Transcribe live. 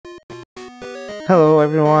Hello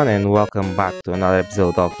everyone and welcome back to another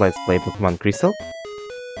episode of Let's Play Pokemon Crystal.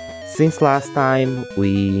 Since last time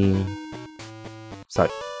we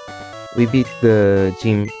beat the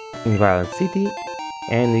gym in Violent City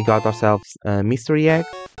and we got ourselves a mystery egg.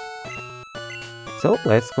 So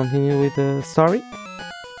let's continue with the story.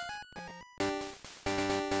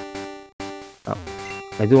 Oh,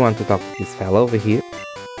 I do want to talk to this fellow over here.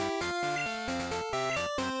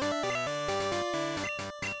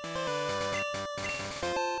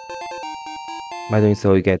 By doing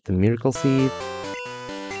so you get the Miracle Seed.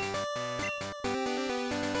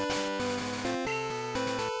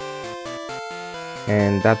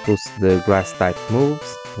 And that boosts the grass type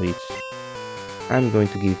moves, which I'm going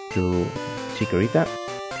to give to Chikorita.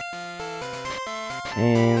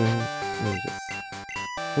 And let me just...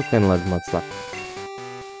 who can learn Mudslap?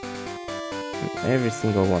 Every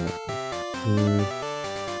single one of them.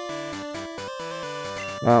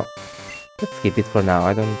 Well, let's keep it for now.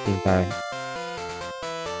 I don't think I'm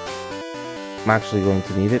actually going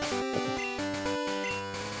to need it.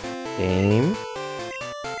 Game.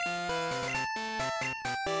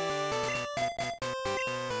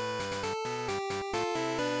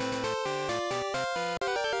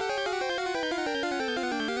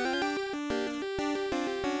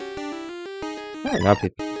 Not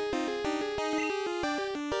it.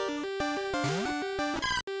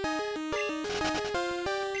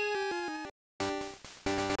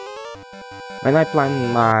 When I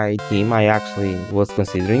planned my team, I actually was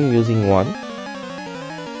considering using one,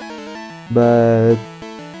 but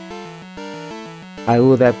I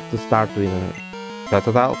would have to start with a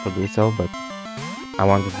Totodile for doing so, but I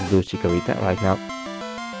wanted to do Chikorita right now.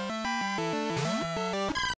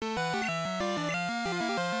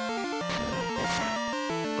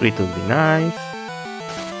 Crit would be nice.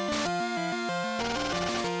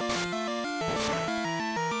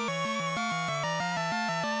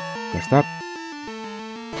 Guess not.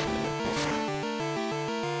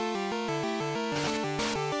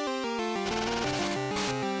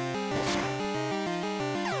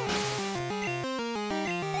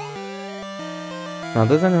 Now,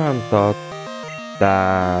 does anyone thought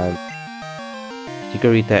that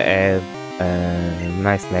Chikorita had a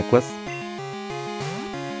nice necklace?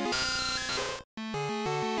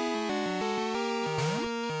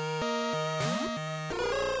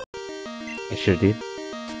 I sure did.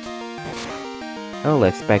 Oh,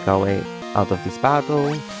 let's back our way out of this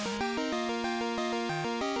battle.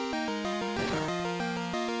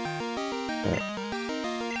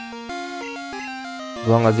 As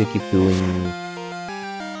long as you keep doing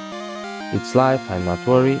its life, I'm not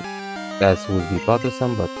worried. That would be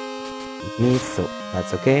bothersome, but it needs, so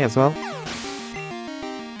that's okay as well.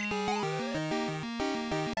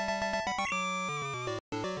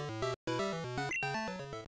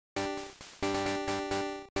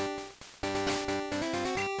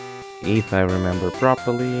 If I remember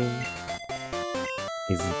properly,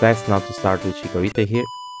 it's best not to start with Chikorita here.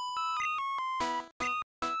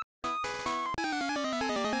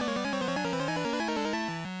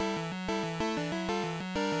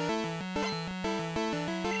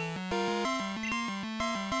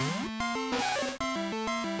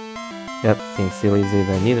 Yep, since Silly's in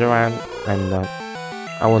the Nidoran,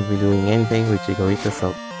 I won't be doing anything with Chikorita,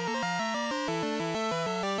 so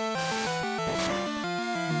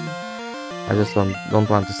I just don't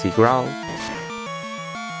want to see Growl.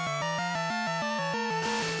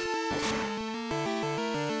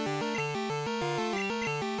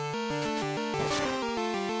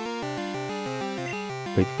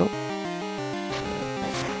 Critical.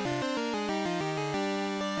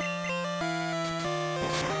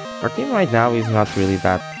 Our team right now is not really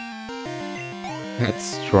that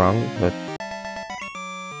strong, but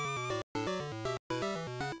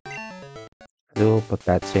we'll put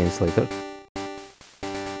that change later.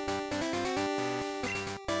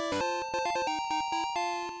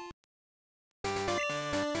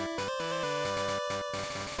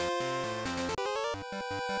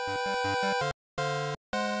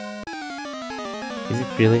 Is it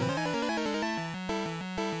really?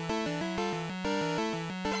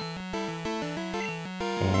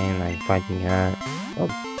 And I'm fighting her. Oh,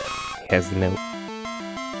 he has the milk.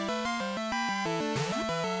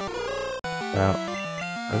 Well, I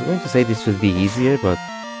was going to say this should be easier, but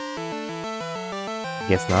I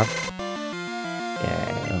guess not.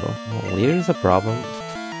 Yeah, well, here's a problem.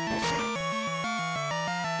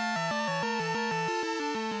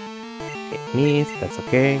 It missed, that's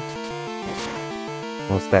okay.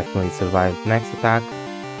 Most definitely survive next attack,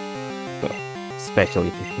 especially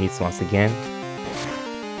if it meets once again.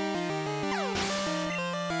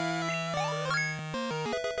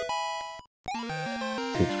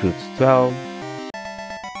 it grew to 12.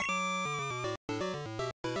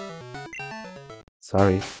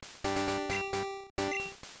 Sorry.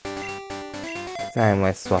 Time,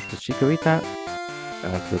 let's swap to Chikorita.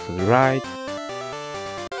 And go to the right.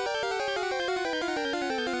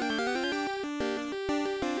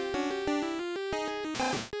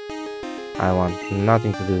 I want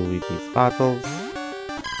nothing to do with these battles.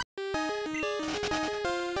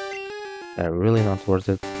 They're really not worth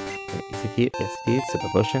it. Is it here? Yes, it is. Super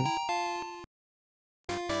potion.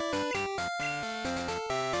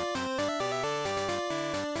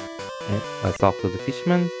 Okay, let's talk to the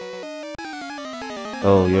fisherman.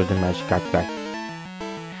 Oh, you're the magic cat guy.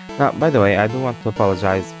 Now, by the way, I do want to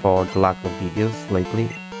apologize for the lack of videos lately.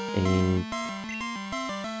 And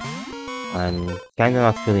I'm kinda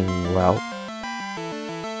not feeling well.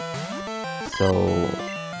 So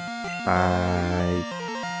I'm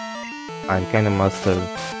kinda muster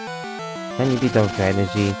tiny bit of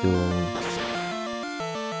energy to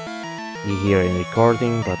be here and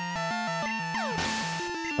recording, but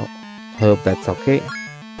I hope that's okay.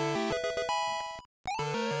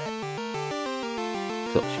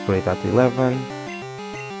 So Chikorita to 11.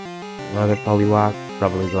 Another Poliwag,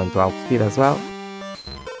 probably going to outspeed as well.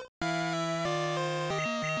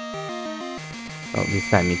 Oh, this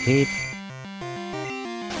time it hit.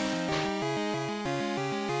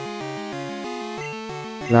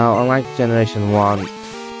 Now, unlike Generation 1,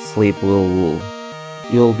 sleep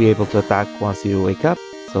you'll be able to attack once you wake up,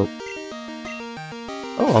 so...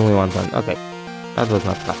 Oh, only one turn, okay. That was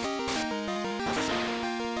not tough.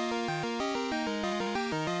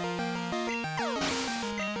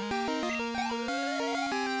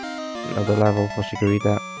 Another level for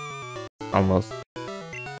Chikorita. Almost.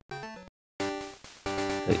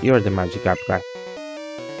 You're the magic art guy.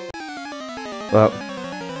 Well...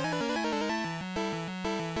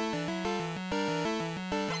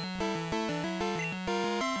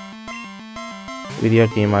 With your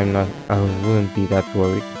team, I wouldn't be that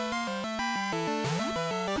worried.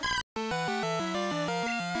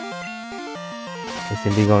 I'm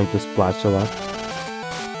simply going to splash a lot.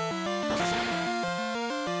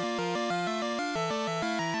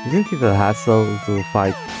 Isn't it a hassle to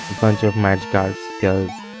fight a bunch of Magikarps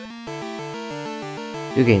because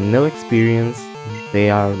you gain no experience?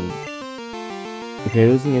 If you're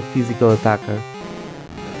using a physical attacker,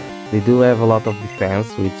 they do have a lot of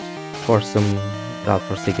defense, which for some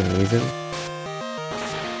godforsaken reason.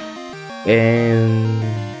 And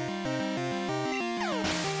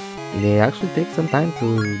they actually take some time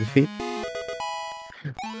to defeat.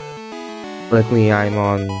 Luckily I'm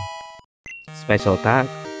on special attack.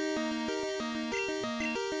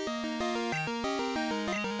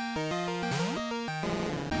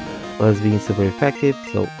 Was being super effective,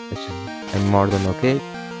 so I'm more than okay.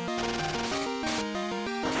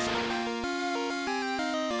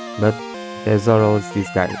 But there's always this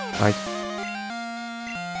guy, right?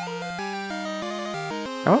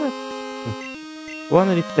 I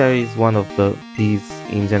wonder if there is one of these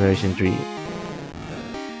in Generation 3.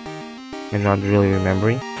 I'm not really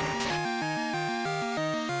remembering.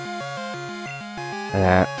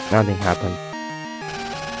 Nothing happened.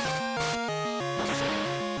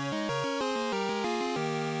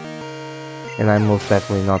 And I'm most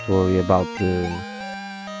definitely not worried about the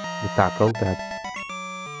tackle that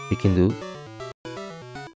we can do.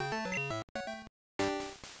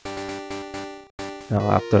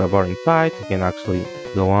 Now after a boring fight, we can actually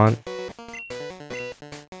go on.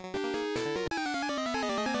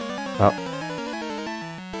 Well,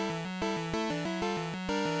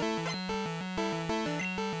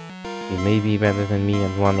 he may be better than me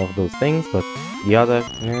at one of those things, but the other,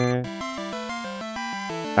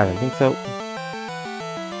 I don't think so.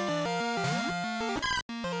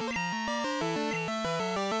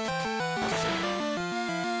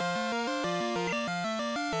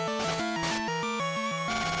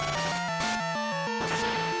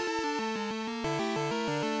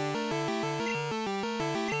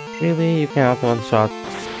 Really, you cannot one-shot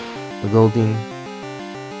the Goldeen.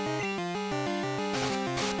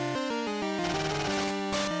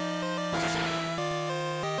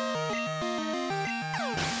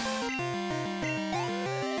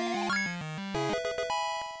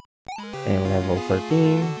 And level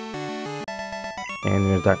 13.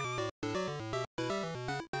 And we're done.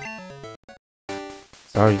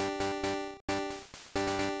 Sorry.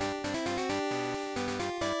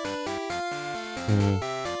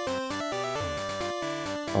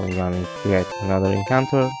 I'm going to get another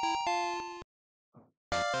encounter.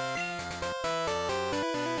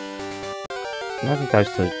 I don't think I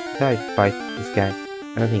fight this guy.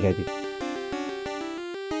 I don't think I did.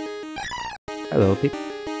 Hello, Pip.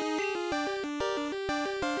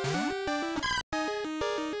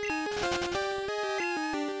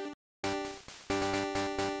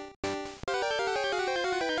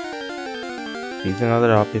 Here's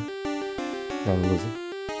another outfit. Don't lose it.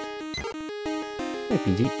 Hey,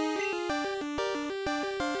 PG.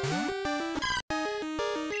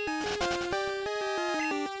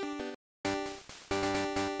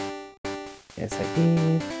 Yes, I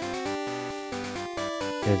did.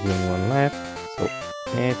 There's only one left, so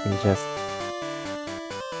let me just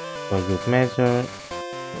for good measure.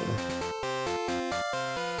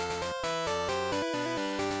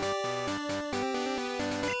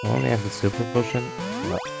 I only have the super potion,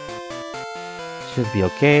 but should be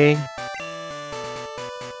okay.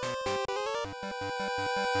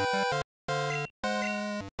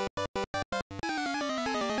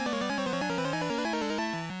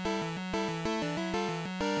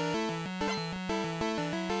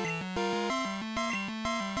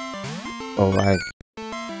 Alright,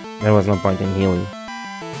 there was no point in healing.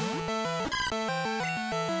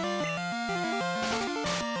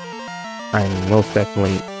 I'm most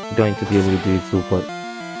definitely going to deal with this super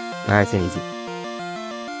nice and easy.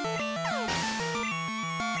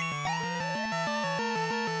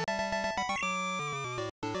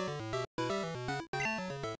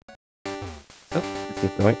 So, let's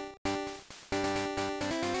keep going.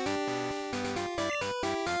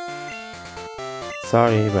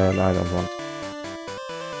 Sorry, but I don't want to.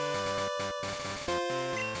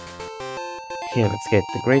 Here, let's get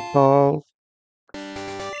the Great Ball.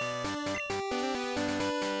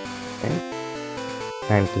 Okay.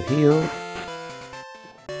 Time to heal.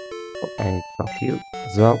 Oh, and fuck you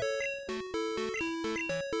as well.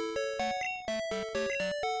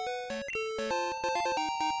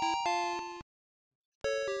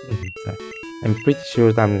 Sorry. I'm pretty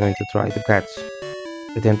sure that I'm going to try to catch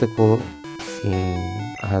the tentacle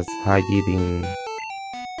as I did in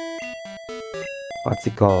what's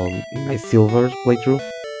it called, my silver playthrough.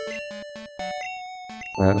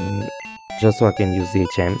 Just so I can use the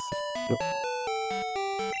HMs.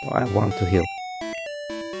 I want to heal.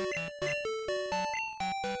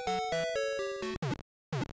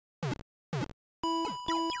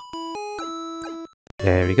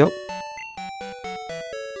 There we go.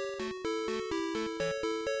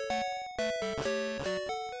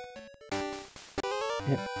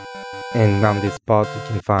 Yeah. And on this spot you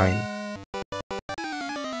can find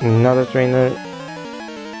another trainer.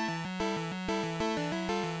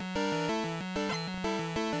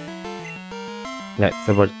 Yeah, it's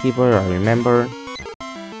a bird keeper, I remember.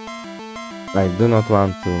 I do not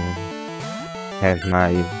want to have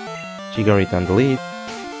my Chikorita on the lead.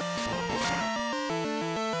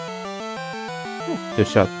 Two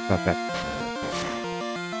shots, not bad.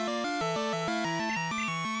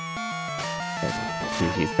 Okay,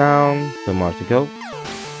 GG's down, 2 more to go.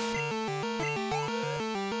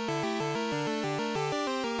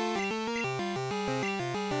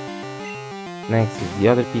 Next is the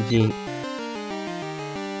other PG.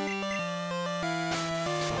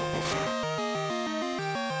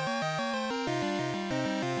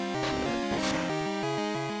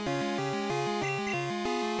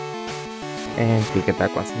 And quick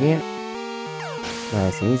attack once again.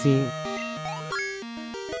 Nice and easy.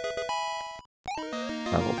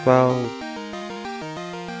 Level 12.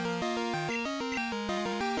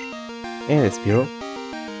 And a Spearow.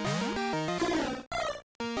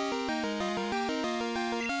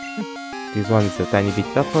 This one is a tiny bit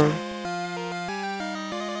tougher.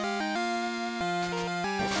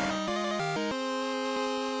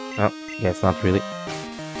 Oh, yes, not really.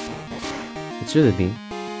 It should have been.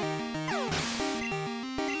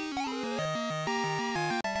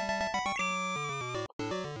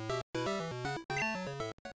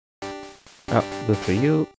 Oh, good for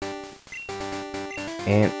you.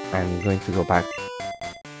 And I'm going to go back.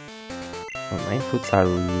 Oh, my inputs are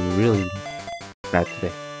really bad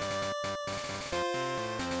today.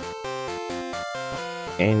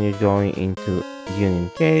 And you're going into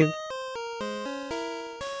Union Cave.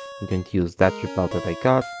 I'm going to use that repel that I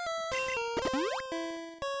got.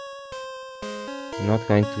 I'm not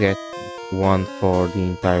going to get one for the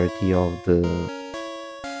entirety of the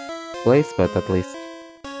place, but at least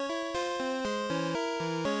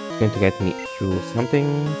it's going to get me through something,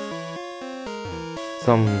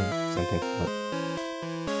 but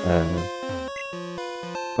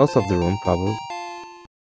most of the room probably.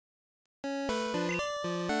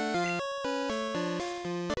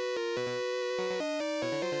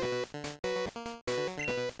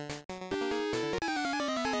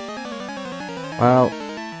 Well,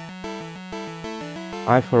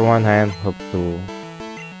 I for one hand hope to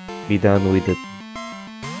be done with the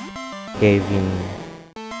cave in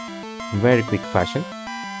very quick fashion.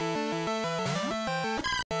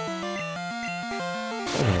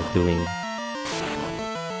 What am I doing?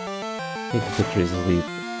 Need to put Drizzly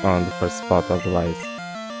on the first spot, otherwise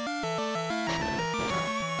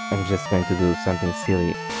I'm just going to do something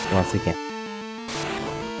silly once again.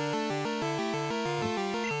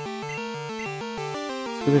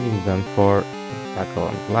 It could have been done for tackle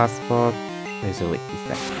on the last spot. Drizzly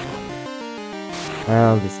this time.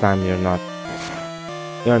 Well, this time you're not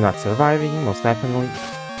surviving, most definitely.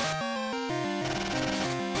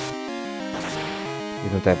 You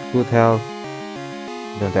don't have good health,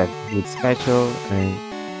 you don't have good special, and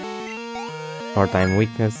part-time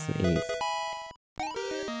weakness is...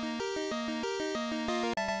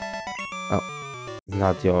 oh, it's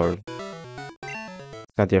not your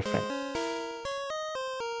friend.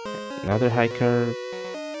 Another hiker.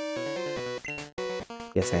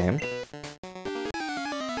 Yes, I am.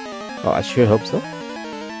 Oh, I sure hope so.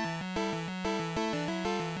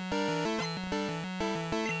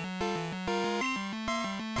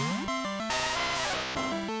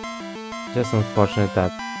 Just unfortunate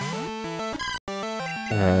that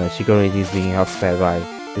Chikorita is being outsped by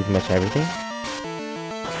pretty much everything.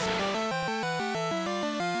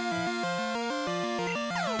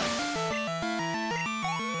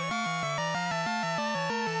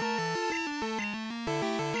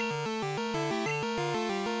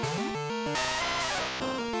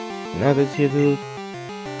 Another Hoothoot,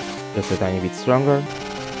 just a tiny bit stronger.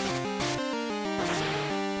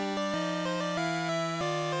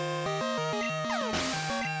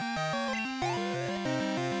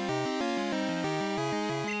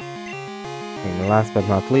 And last but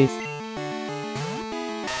not least,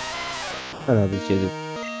 another Hoothoot.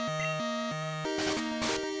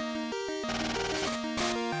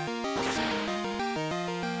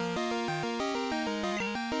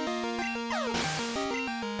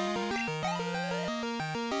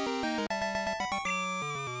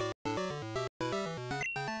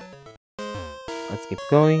 Let's keep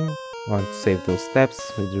going. Want to save those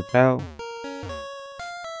steps with Repel.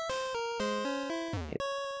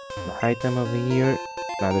 The item over here,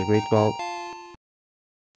 another Great Ball.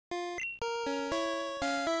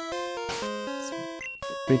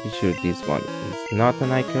 Pretty sure this one is not an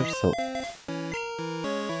Iker, so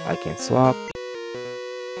I can swap.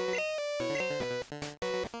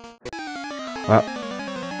 Well,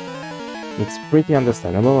 it's pretty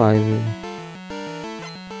understandable.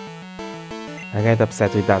 I get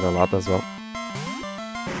upset with that a lot as well.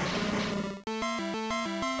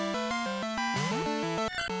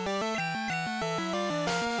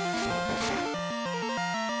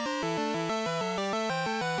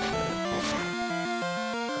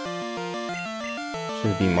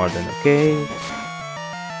 Should be more than okay.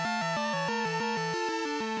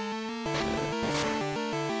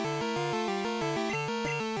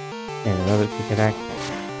 And another quick attack.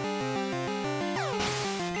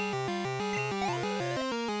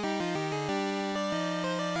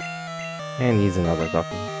 And he's another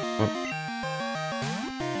talking. Oh.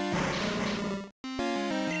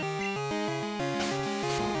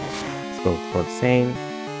 Let's go for the same.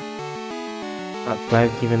 If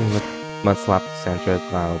I've given Mud Slap to Sentret,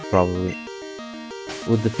 I probably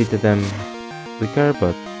would defeated them quicker,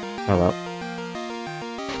 but oh well.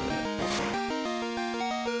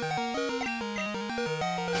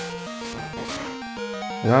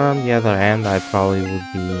 And on the other hand, I probably would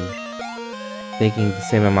be taking the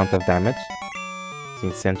same amount of damage,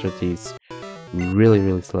 since Sentret is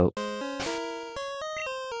really slow.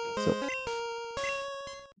 So,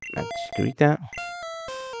 match Chikorita.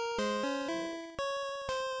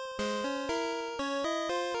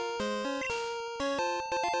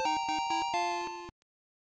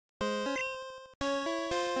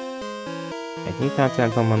 I think that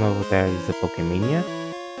gentleman over there is a Pokémania.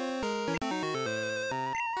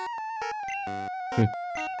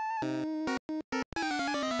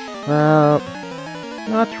 Well,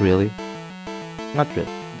 not really. Not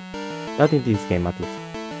really. Not in this game, at least.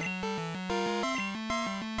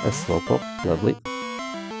 A Slowpoke, lovely.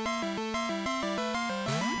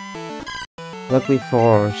 Luckily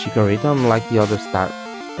for Chikorita, unlike the other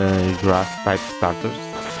grass type starters.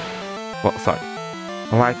 Well, sorry.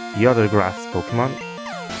 Unlike the other grass Pokemon,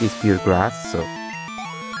 it's pure grass, so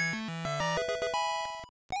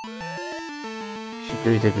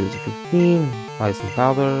Chikorita goes to 15, buy some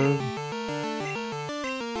powder.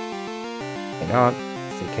 Why not?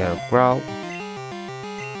 Let's take care of Growl.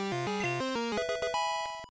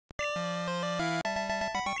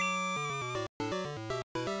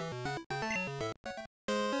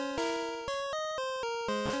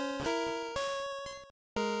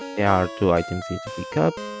 There are 2 items here to pick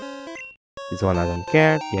up. This one I don't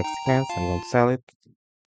care, the X defense, I'm going to sell it.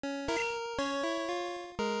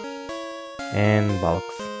 And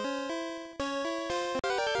Bollocks.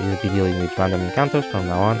 You'll be dealing with random encounters from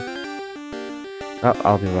now on. Oh,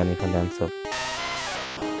 I'll be running from them, so...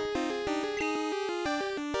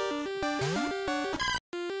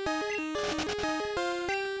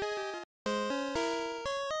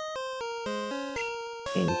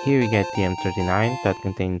 And here we get the M39 that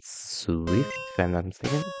contains Swift, if I'm not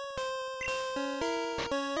mistaken.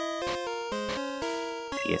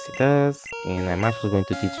 Yes, it does. And I'm actually going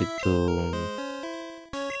to teach it to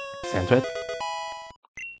Sentret.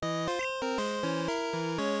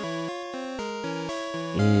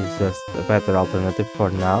 It's just a better alternative for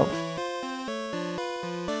now.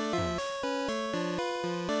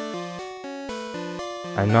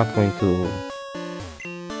 I'm not going to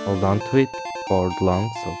hold on to it for long,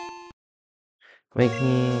 so wake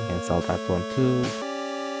me, cancel that one too,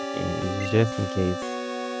 and just in case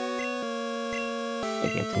I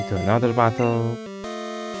get into another battle.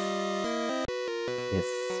 Yes.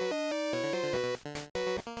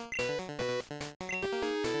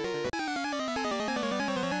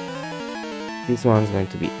 This one's going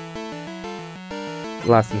to be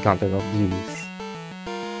the last encounter of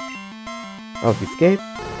this game.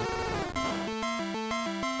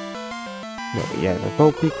 No, yeah, the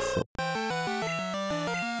Vulpix, so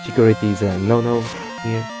Chikorita is a no-no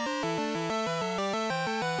here.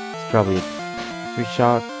 It's probably a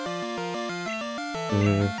 3-shot.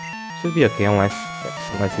 Should be okay unless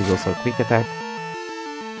he goes for a quick attack.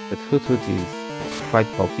 But Hoothoot is quite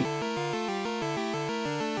bulky.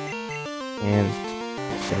 And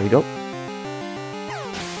there we go.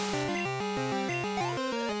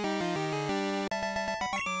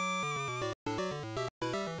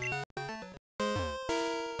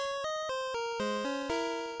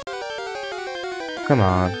 Come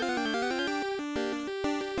on.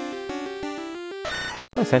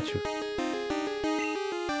 Oh, Sentret.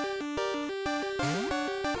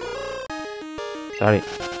 Sorry.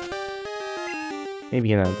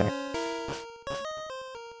 Maybe another time.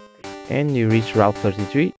 And you reach Route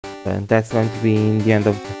 33, and that's going to be in the end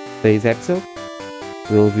of today's episode.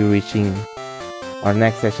 We'll be reaching our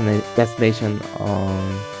next destination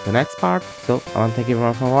on the next part. So I want to thank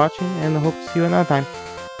everyone for watching, and I hope to see you another time.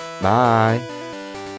 Bye!